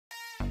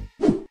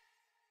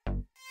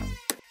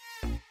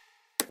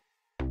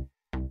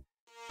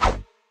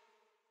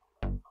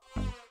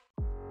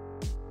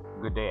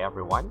Good day,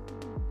 everyone.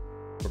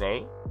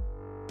 Today,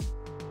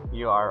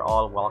 you are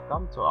all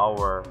welcome to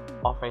our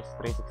Office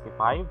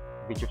 365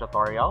 video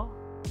tutorial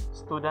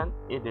Student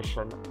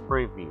Edition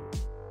Preview.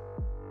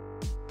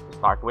 To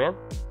start with,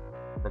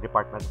 the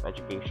Department of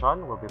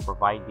Education will be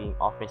providing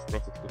Office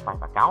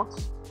 365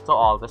 accounts to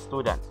all the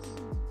students,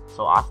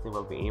 so as they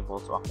will be able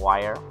to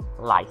acquire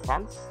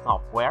licensed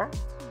software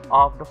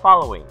of the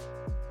following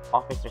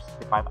Office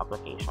 365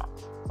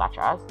 applications, such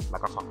as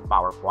Microsoft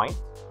PowerPoint,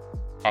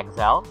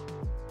 Excel,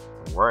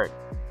 and Word.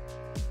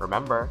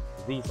 Remember,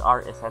 these are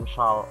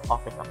essential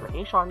Office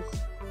applications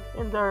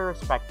in their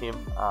respective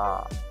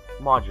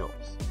modules.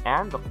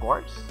 And of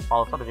course,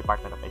 also the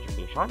Department of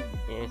Education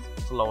is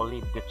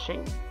slowly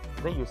ditching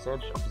the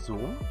usage of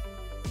Zoom,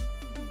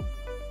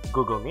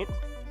 Google Meet,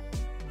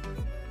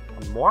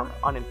 and more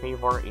on in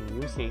favor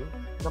in using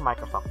the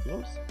Microsoft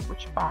Teams,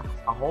 which packs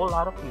a whole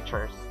lot of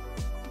features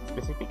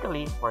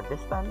specifically for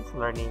distance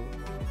learning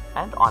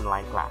and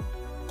online class.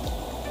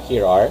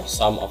 Here are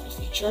some of the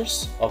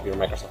features of your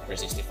Microsoft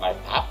 365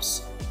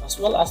 apps, as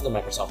well as the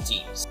Microsoft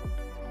Teams.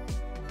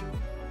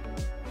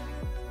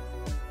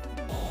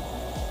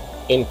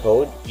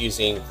 Encode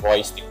using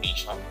voice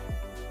dictation.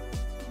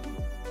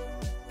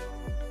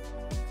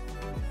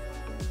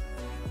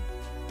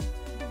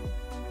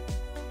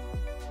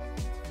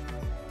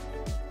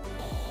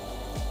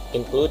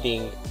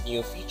 Including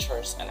new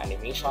features and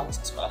animations,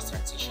 as well as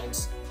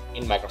transitions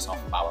in Microsoft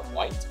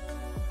PowerPoint.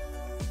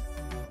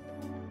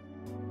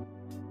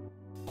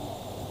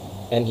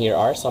 And here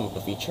are some of the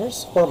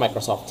features for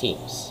Microsoft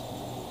Teams.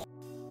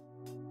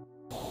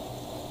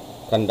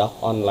 Conduct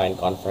online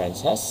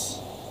conferences,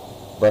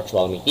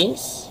 virtual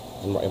meetings,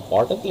 and more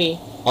importantly,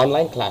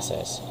 online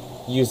classes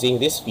using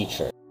this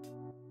feature.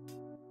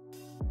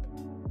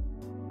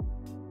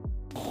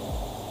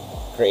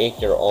 Create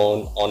your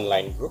own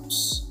online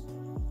groups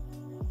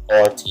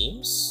or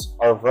teams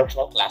or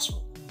virtual classroom.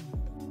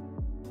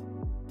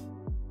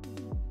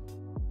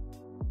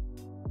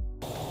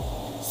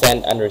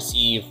 Send and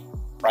receive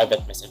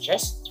private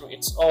messages through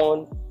its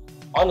own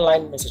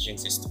online messaging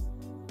system.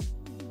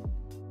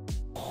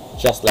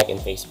 Just like in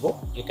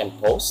Facebook, you can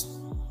post,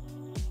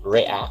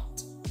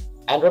 react,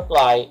 and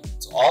reply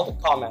to all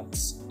the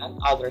comments and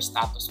other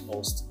status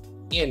posts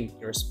in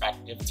your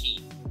respective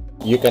team.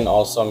 You can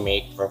also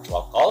make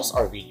virtual calls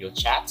or video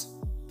chats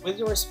with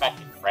your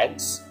respective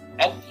friends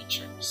and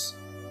teachers.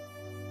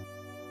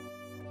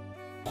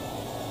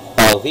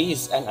 All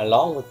these, and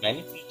along with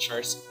many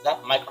features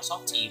that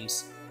Microsoft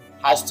Teams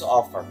has to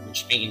offer,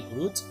 which may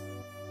include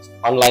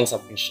online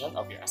submission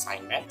of your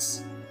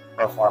assignments,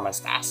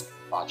 performance tasks,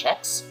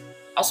 projects,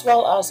 as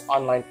well as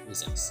online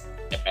quizzes,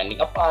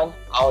 depending upon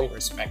how your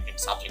respective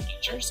subject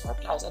teachers or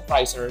class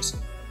advisors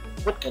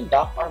would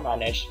conduct or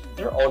manage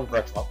their own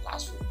virtual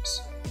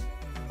classrooms.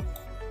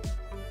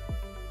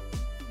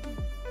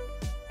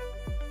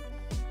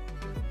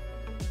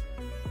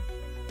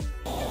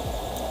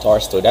 To our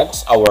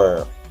students,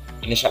 our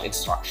initial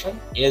instruction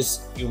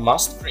is you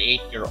must create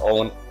your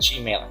own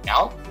Gmail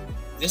account.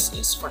 This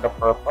is for the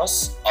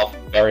purpose of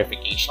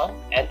verification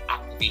and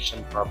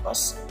activation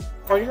purpose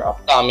for your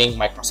upcoming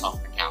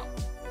Microsoft account.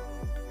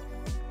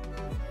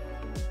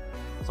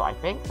 So I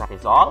think that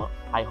is all.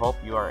 I hope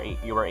you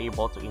were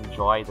able to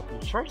enjoy the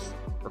features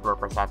that were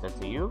presented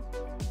to you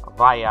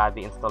via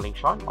the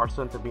installation or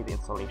soon to be the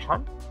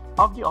installation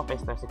of the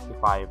Office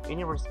 365 in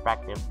your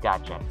respective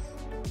gadgets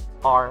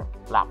or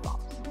laptops.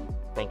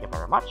 Thank you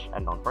very much,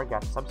 and don't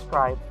forget to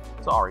subscribe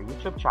to our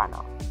YouTube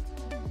channel.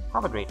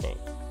 Have a great day.